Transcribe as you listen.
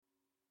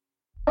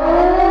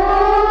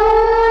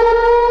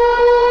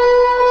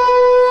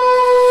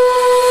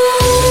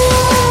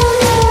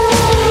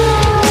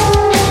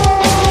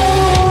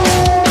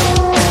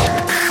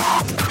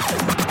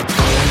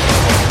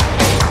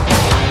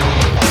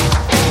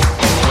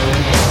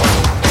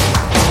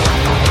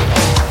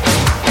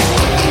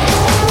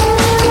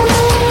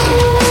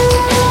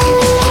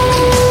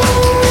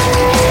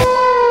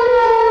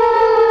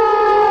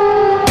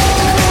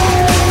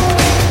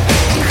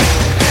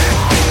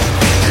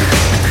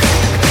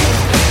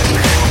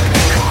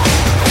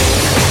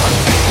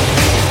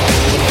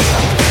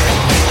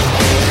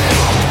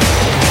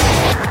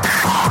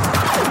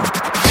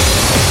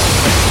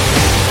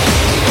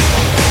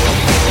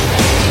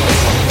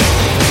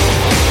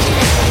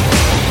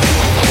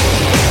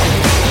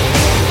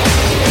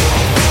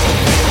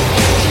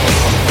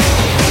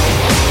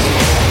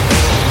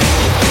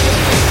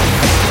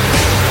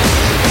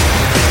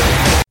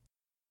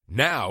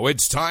Now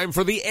it's time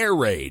for the Air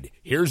Raid.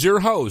 Here's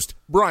your host,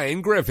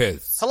 Brian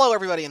Griffiths. Hello,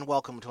 everybody, and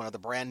welcome to another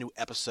brand new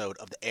episode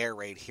of the Air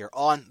Raid here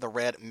on the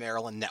Red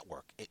Maryland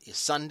Network. It is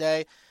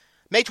Sunday,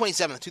 May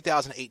 27th,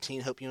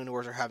 2018. Hope you and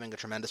yours are having a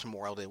tremendous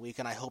Memorial Day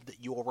weekend. I hope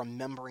that you are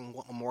remembering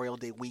what Memorial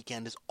Day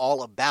weekend is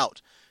all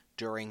about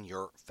during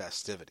your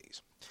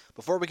festivities.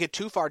 Before we get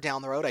too far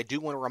down the road, I do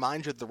want to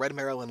remind you that the Red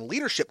Maryland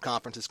Leadership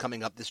Conference is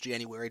coming up this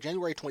January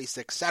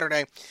 26th,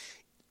 Saturday,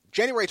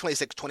 January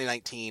 26th,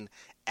 2019,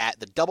 at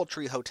the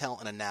Doubletree Hotel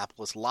in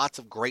Annapolis. Lots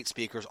of great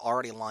speakers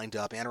already lined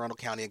up. Anne Arundel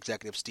County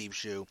Executive Steve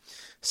Hsu,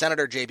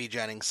 Senator J.B.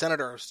 Jennings,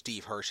 Senator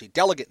Steve Hershey,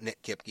 Delegate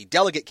Nick Kipke,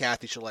 Delegate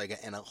Kathy Shalega,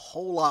 and a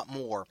whole lot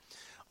more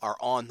are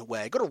on the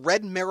way. Go to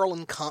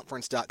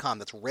redmarylandconference.com.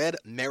 That's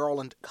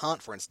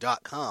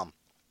redmarylandconference.com.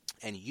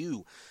 And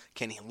you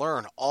can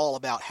learn all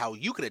about how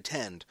you could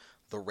attend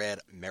the Red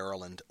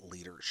Maryland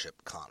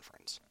Leadership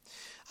Conference.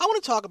 I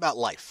want to talk about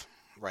life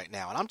right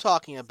now, and I'm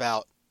talking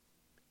about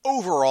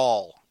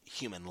overall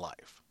human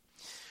life.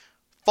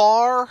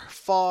 Far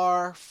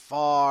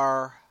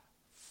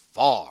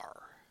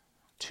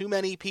too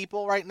many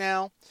people right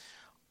now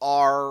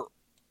are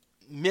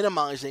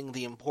minimizing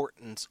the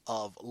importance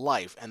of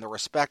life and the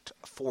respect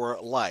for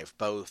life,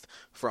 both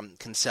from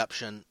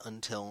conception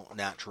until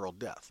natural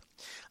death.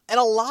 And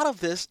a lot of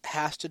this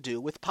has to do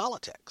with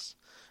politics.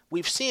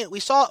 We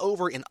saw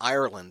over in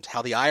Ireland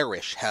how the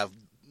Irish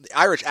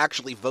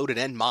actually voted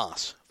en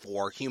masse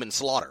for human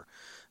slaughter.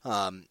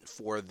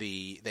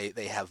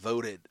 They have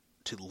voted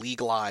to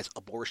legalize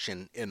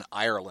abortion in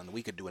Ireland.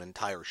 We could do an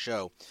entire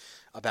show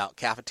about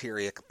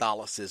cafeteria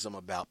Catholicism,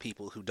 about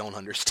people who don't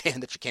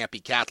understand that you can't be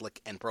Catholic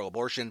and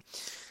pro-abortion.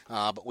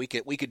 But we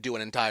could do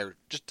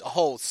just a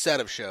whole set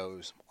of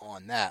shows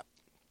on that.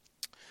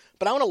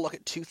 But I want to look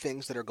at two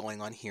things that are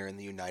going on here in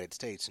the United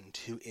States, and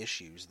two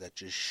issues that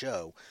just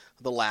show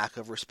the lack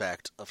of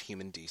respect of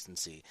human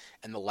decency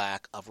and the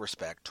lack of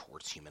respect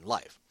towards human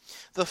life.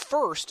 The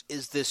first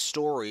is this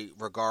story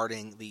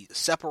regarding the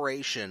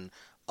separation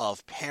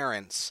of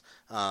parents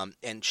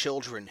and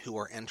children who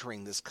are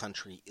entering this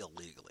country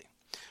illegally.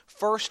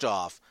 First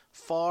off,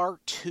 far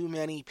too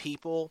many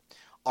people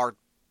are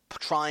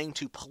trying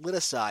to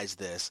politicize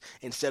this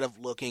instead of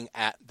looking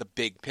at the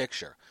big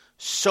picture.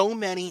 So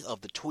many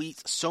of the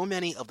tweets, so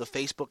many of the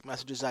Facebook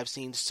messages I've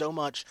seen, so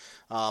much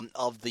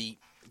of the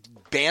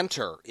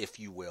banter, if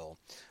you will,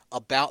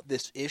 about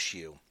this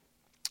issue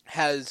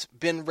has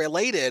been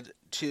related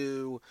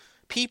to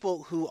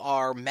people who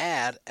are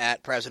mad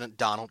at President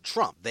Donald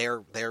Trump.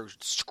 They're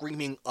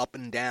screaming up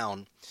and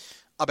down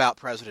about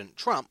President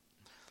Trump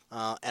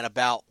and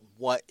about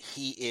what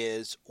he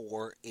is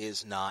or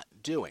is not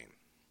doing.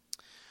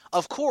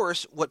 Of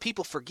course, what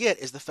people forget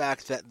is the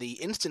fact that the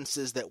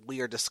instances that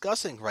we are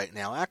discussing right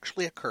now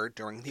actually occurred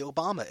during the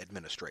Obama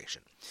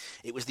administration.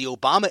 It was the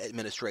Obama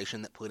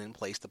administration that put in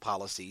place the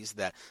policies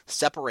that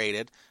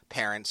separated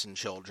parents and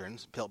children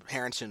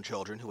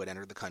who had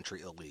entered the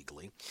country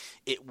illegally.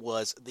 It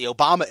was the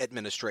Obama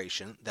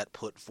administration that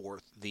put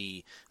forth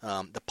the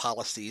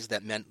policies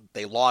that meant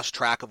they lost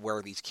track of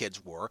where these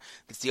kids were.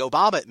 It's the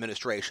Obama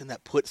administration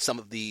that put some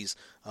of these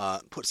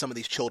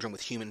children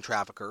with human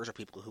traffickers or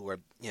people who are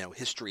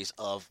histories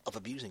of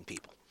abusing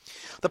people.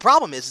 The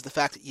problem is the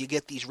fact that you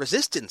get these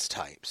resistance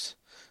types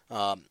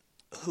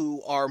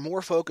who are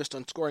more focused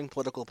on scoring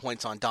political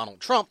points on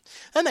Donald Trump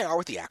than they are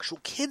with the actual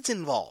kids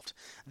involved.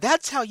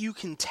 That's how you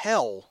can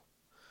tell.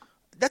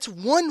 That's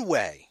one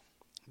way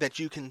that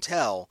you can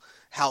tell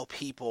how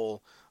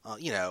people,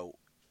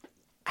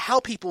 how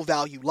people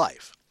value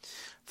life.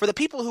 For the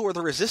people who are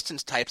the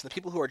resistance types, the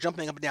people who are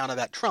jumping up and down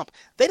about Trump,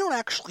 they don't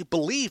actually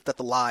believe that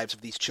the lives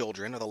of these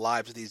children or the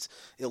lives of these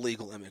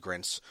illegal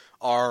immigrants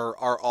are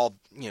all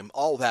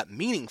that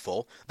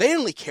meaningful. They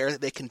only care that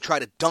they can try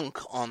to dunk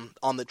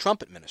on the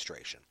Trump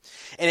administration.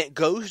 And it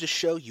goes to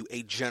show you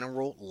a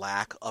general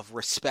lack of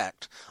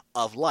respect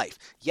of life.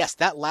 Yes,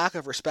 that lack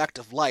of respect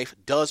of life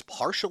does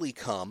partially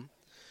come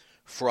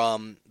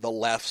from the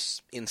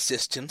left's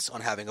insistence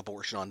on having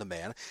abortion on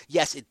demand.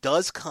 Yes, it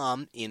does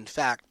come, in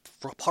fact,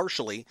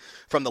 partially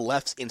from the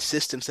left's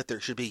insistence that there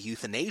should be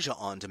euthanasia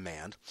on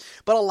demand.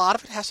 But a lot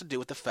of it has to do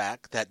with the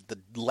fact that the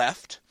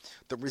left,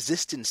 the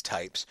resistance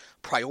types,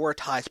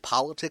 prioritize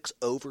politics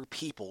over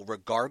people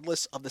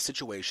regardless of the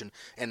situation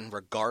and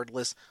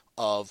regardless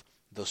of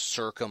the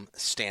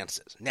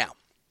circumstances. Now,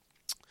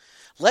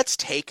 let's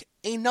take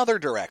another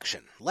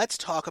direction. Let's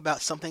talk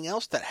about something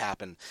else that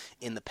happened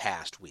in the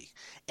past week.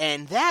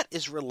 And that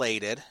is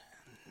related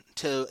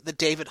to the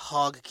David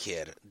Hogg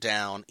kid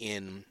down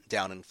in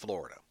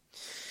Florida.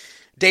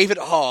 David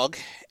Hogg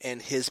and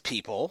his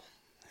people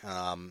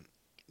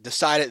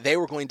decided they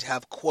were going to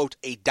have, quote,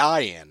 a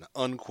die-in,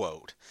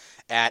 unquote,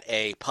 at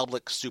a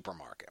Publix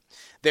supermarket.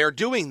 They're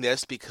doing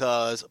this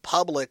because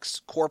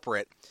Publix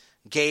corporate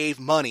gave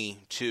money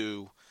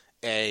to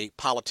a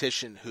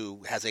politician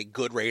who has a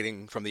good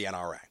rating from the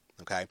NRA.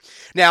 Okay.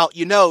 Now,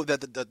 you know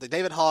that the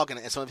David Hogg and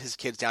some of his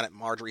kids down at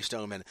Marjory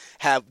Stoneman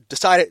have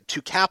decided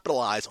to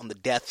capitalize on the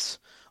deaths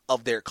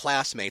of their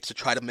classmates to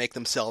try to make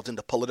themselves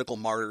into political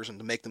martyrs and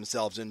to make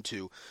themselves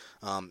into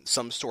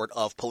some sort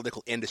of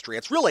political industry.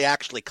 It's really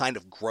actually kind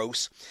of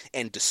gross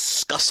and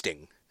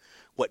disgusting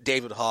what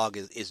David Hogg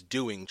is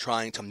doing,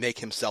 trying to make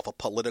himself a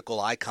political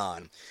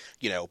icon,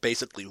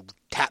 basically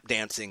tap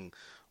dancing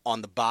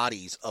on the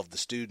bodies of the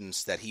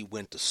students that he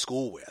went to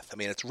school with. I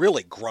mean, it's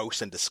really gross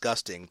and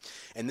disgusting.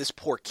 And this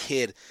poor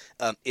kid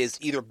is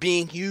either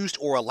being used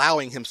or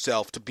allowing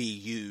himself to be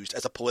used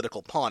as a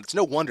political pawn. It's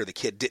no wonder the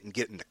kid didn't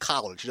get into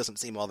college. He doesn't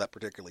seem all that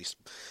particularly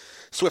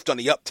swift on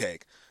the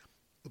uptake.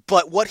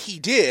 But what he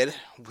did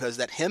was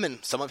that him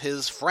and some of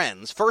his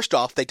friends, first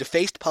off, they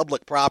defaced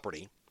public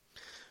property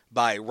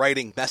by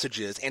writing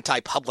messages,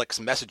 anti-Publix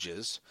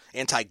messages,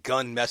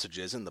 anti-gun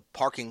messages in the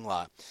parking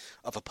lot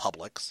of a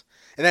Publix.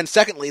 And then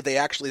secondly, they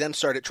actually then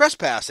started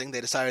trespassing.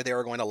 They decided they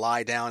were going to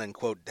lie down and,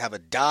 quote, have a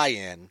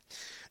die-in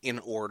in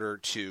order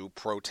to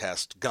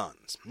protest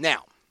guns.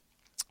 Now,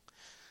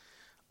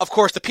 of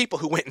course, the people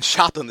who went and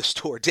shopped in the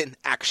store didn't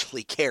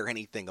actually care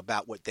anything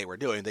about what they were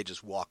doing. They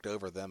just walked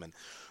over them and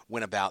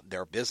went about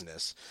their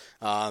business.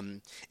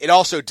 It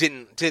also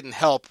didn't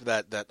help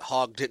that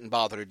Hogg didn't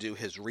bother to do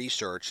his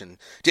research and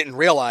didn't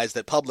realize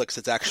that Publix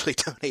has actually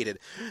donated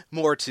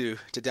more to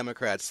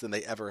Democrats than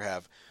they ever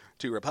have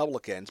to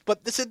Republicans.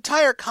 But this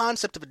entire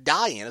concept of a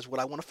die-in is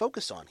what I want to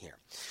focus on here.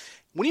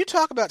 When you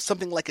talk about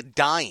something like a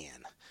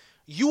die-in,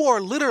 you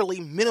are literally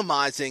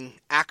minimizing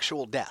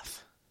actual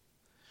death.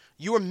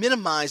 You are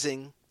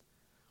minimizing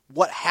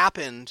what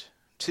happened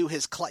to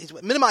his classmates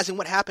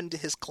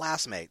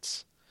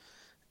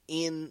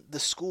in the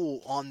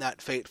school on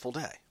that fateful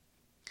day.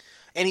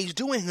 And he's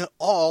doing it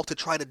all to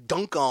try to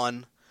dunk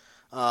on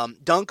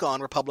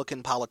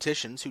Republican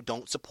politicians who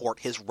don't support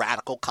his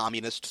radical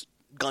communist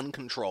gun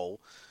control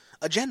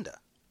agenda.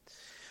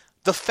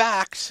 The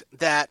fact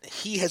that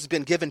he has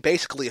been given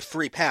basically a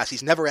free pass,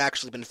 he's never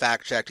actually been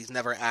fact-checked, he's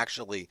never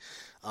actually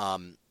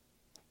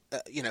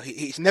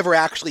he's never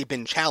actually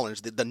been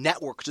challenged. The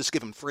networks just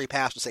give him free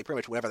pass to say pretty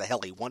much whatever the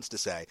hell he wants to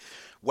say,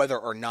 whether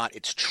or not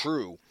it's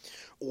true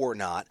or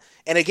not.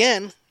 And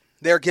again,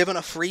 they're given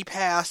a free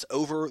pass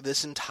over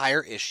this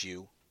entire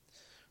issue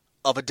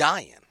of a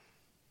die-in.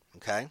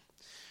 Okay?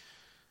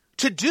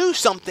 To do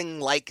something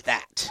like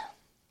that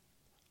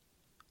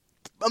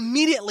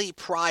immediately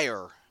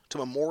prior to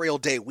Memorial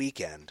Day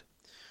weekend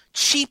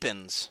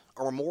cheapens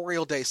our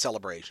Memorial Day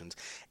celebrations,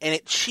 and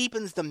it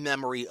cheapens the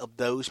memory of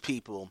those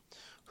people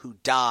who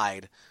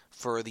died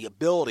for the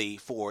ability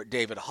for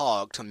David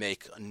Hogg to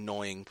make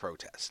annoying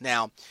protests.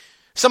 Now,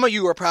 some of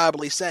you are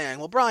probably saying,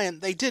 well, Brian,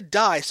 they did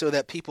die so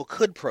that people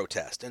could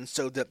protest, and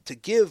so that to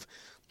give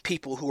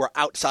people who are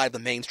outside the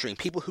mainstream,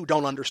 people who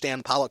don't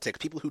understand politics,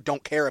 people who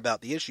don't care about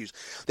the issues,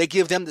 they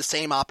give them the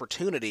same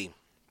opportunity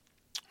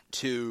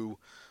to,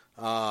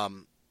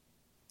 the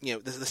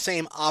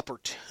same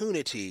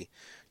opportunity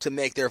to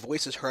make their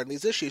voices heard on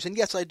these issues. And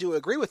yes, I do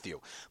agree with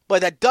you.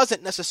 But that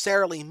doesn't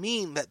necessarily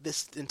mean that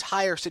this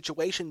entire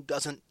situation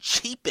doesn't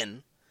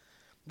cheapen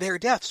their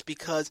deaths,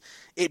 because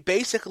it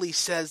basically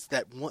says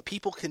that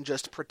people can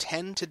just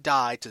pretend to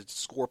die to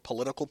score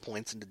political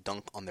points and to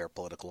dunk on their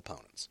political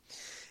opponents.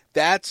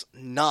 That's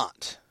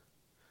not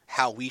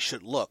how we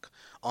should look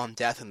on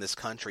death in this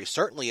country.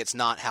 Certainly it's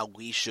not how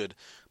we should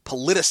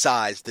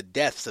politicize the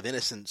deaths of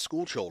innocent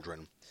school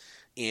children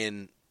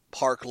in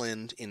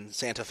Parkland, in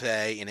Santa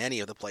Fe, in any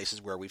of the places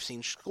where we've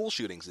seen school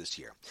shootings this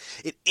year.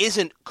 It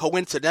isn't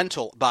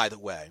coincidental, by the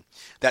way,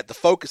 that the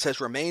focus has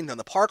remained on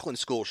the Parkland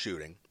school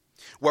shooting,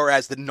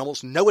 whereas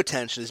almost no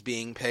attention is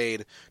being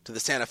paid to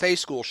the Santa Fe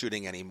school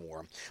shooting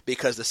anymore,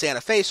 because the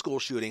Santa Fe school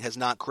shooting has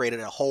not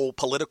created a whole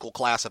political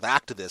class of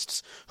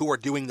activists who are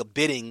doing the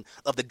bidding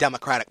of the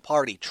Democratic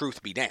Party,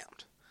 truth be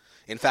damned.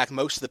 In fact,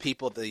 most of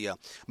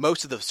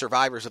the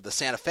survivors of the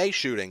Santa Fe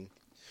shooting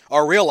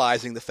are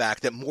realizing the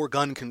fact that more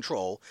gun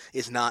control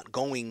is not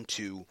going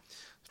to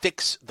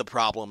fix the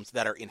problems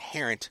that are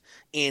inherent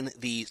in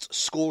these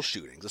school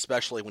shootings,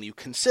 especially when you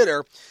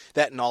consider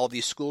that in all of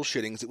these school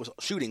shootings,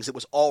 it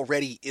was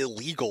already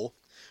illegal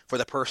for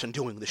the person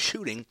doing the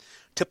shooting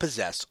to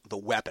possess the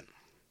weapon.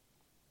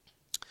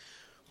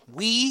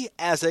 We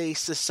as a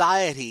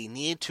society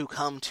need to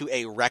come to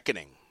a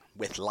reckoning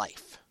with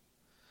life.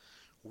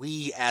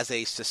 We as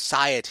a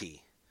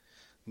society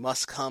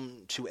must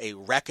come to a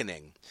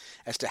reckoning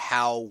as to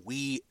how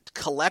we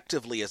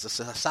collectively as a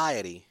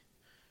society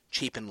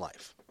cheapen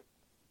life.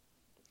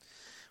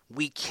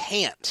 We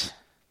can't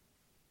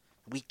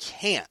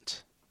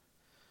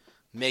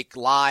make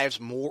lives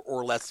more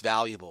or less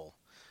valuable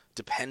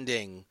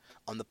depending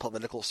on the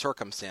political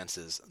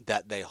circumstances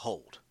that they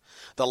hold.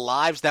 The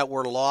lives that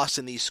were lost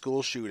in these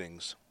school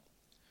shootings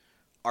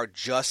are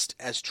just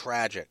as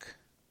tragic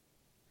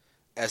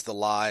as the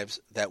lives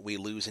that we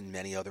lose in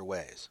many other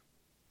ways.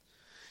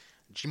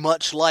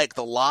 Much like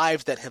the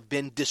lives that have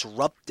been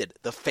disrupted,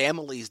 the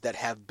families that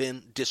have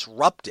been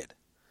disrupted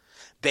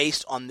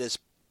based on this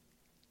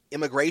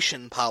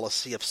immigration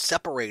policy of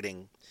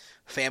separating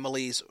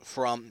families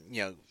from,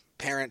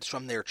 parents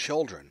from their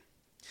children,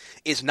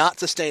 is not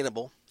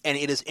sustainable, and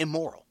it is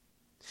immoral.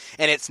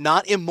 And it's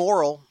not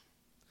immoral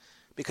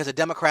because a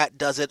Democrat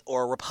does it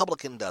or a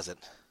Republican does it.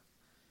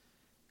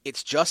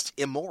 It's just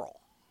immoral.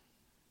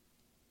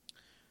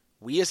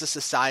 We as a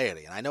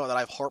society, and I know that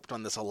I've harped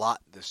on this a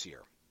lot this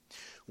year,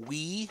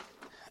 we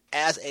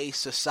as a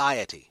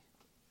society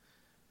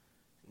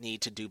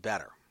need to do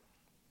better.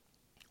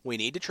 We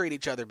need to treat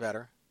each other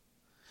better.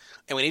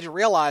 And we need to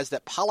realize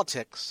that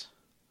politics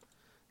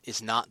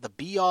is not the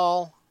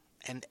be-all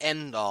and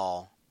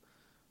end-all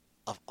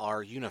of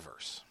our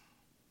universe.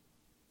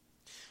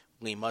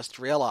 We must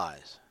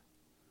realize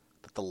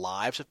that the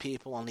lives of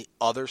people on the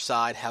other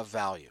side have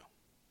value.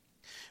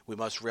 We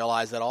must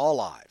realize that all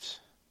lives,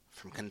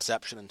 from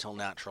conception until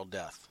natural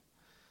death,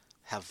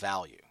 have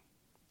value.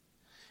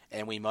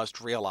 And we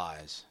must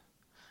realize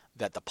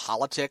that the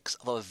politics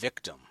of a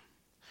victim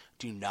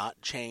do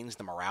not change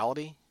the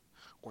morality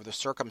or the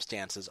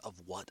circumstances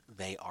of what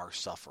they are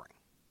suffering.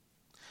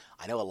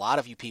 I know a lot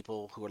of you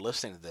people who are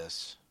listening to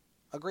this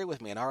agree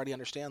with me and already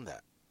understand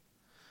that.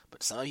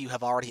 But some of you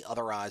have already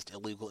otherized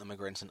illegal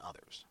immigrants and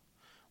others.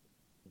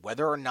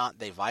 Whether or not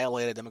they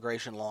violated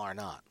immigration law or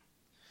not,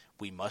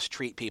 we must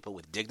treat people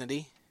with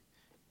dignity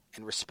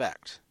and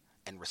respect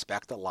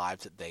the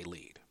lives that they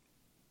lead.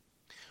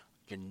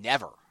 You're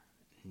never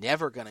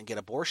going to get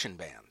abortion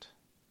banned.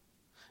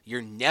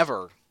 You're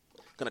never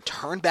going to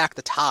turn back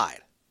the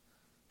tide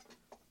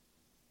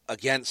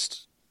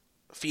against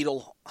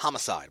fetal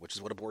homicide, which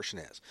is what abortion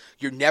is.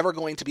 You're never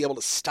going to be able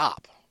to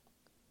stop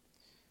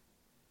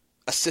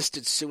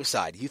assisted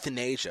suicide,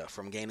 euthanasia,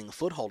 from gaining a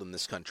foothold in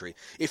this country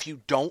if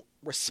you don't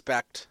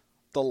respect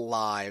the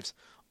lives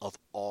of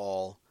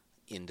all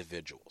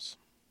individuals.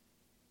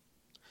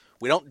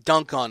 We don't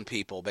dunk on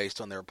people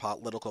based on their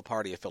political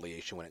party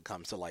affiliation when it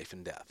comes to life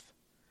and death,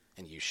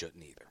 and you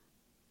shouldn't either.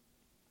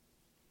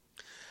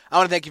 I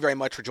want to thank you very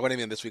much for joining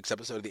me in this week's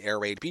episode of the Air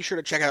Raid. Be sure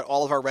to check out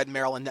all of our Red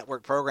Maryland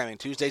Network programming.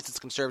 Tuesdays, it's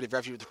Conservative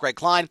Refuge with Greg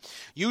Klein.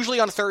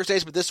 Usually on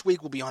Thursdays, but this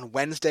week we'll be on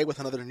Wednesday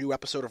with another new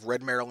episode of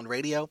Red Maryland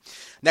Radio.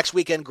 Next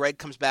weekend, Greg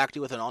comes back to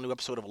you with an all-new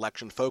episode of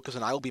Election Focus,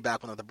 and I will be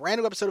back with another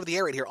brand new episode of the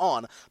Air Raid here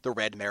on the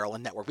Red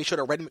Maryland Network. Be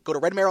sure to go to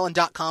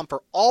redmaryland.com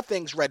for all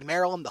things Red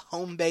Maryland, the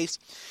home base.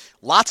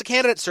 Lots of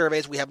candidate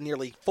surveys. We have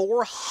nearly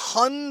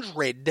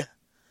 400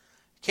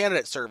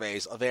 candidate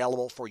surveys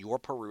available for your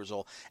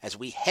perusal as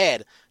we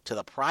head to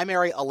the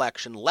primary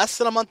election less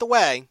than a month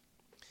away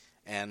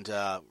and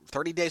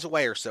 30 days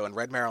away or so, and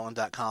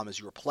redmaryland.com is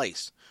your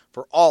place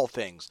for all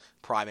things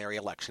primary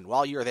election.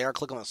 While you're there,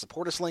 click on the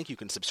Support Us link. You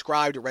can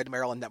subscribe to Red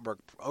Maryland Network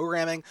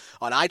programming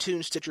on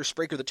iTunes, Stitcher,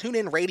 Spreaker, the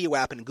TuneIn Radio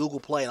app, and Google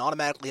Play, and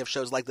automatically have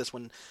shows like this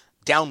one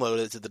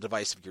downloaded to the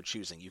device of your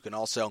choosing. You can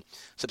also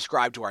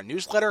subscribe to our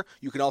newsletter.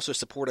 You can also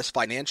support us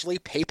financially.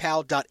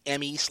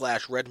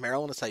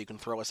 PayPal.me/RedMaryland is how you can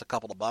throw us a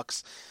couple of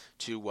bucks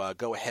to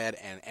go ahead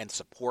and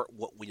support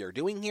what we are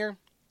doing here.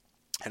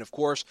 And of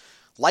course,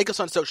 like us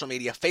on social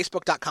media,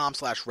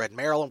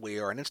 Facebook.com/RedMaryland. We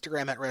are on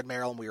Instagram at Red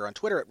Maryland. We are on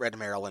Twitter at Red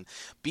Maryland.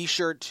 Be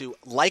sure to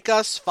like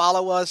us,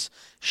 follow us,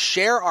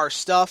 share our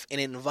stuff,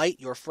 and invite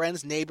your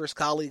friends, neighbors,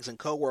 colleagues, and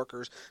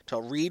coworkers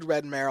to read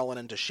Red Maryland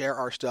and to share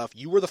our stuff.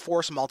 You are the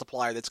force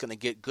multiplier that's going to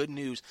get good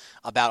news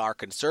about our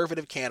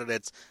conservative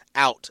candidates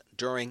out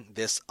during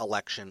this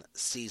election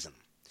season.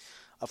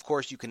 Of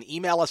course, you can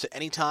email us at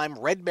any time.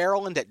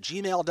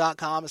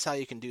 redmaryland@gmail.com is how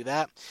you can do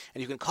that.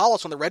 And you can call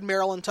us on the Red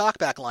Maryland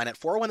Talkback line at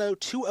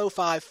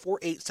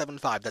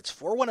 410-205-4875. That's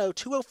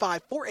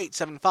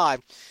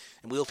 410-205-4875.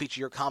 And we'll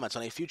feature your comments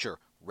on a future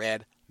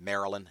Red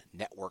Maryland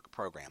Network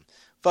program.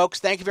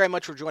 Folks, thank you very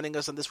much for joining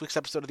us on this week's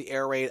episode of the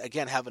Air Raid.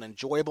 Again, have an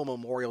enjoyable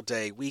Memorial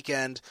Day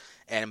weekend.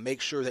 And make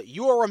sure that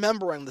you are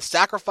remembering the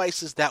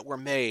sacrifices that were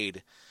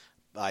made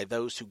by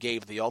those who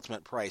gave the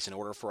ultimate price in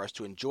order for us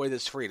to enjoy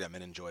this freedom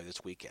and enjoy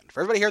this weekend.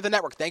 For everybody here at the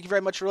network, thank you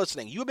very much for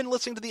listening. You have been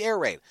listening to the Air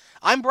Raid.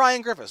 I'm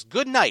Brian Griffiths.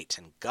 Good night,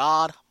 and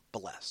God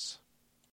bless.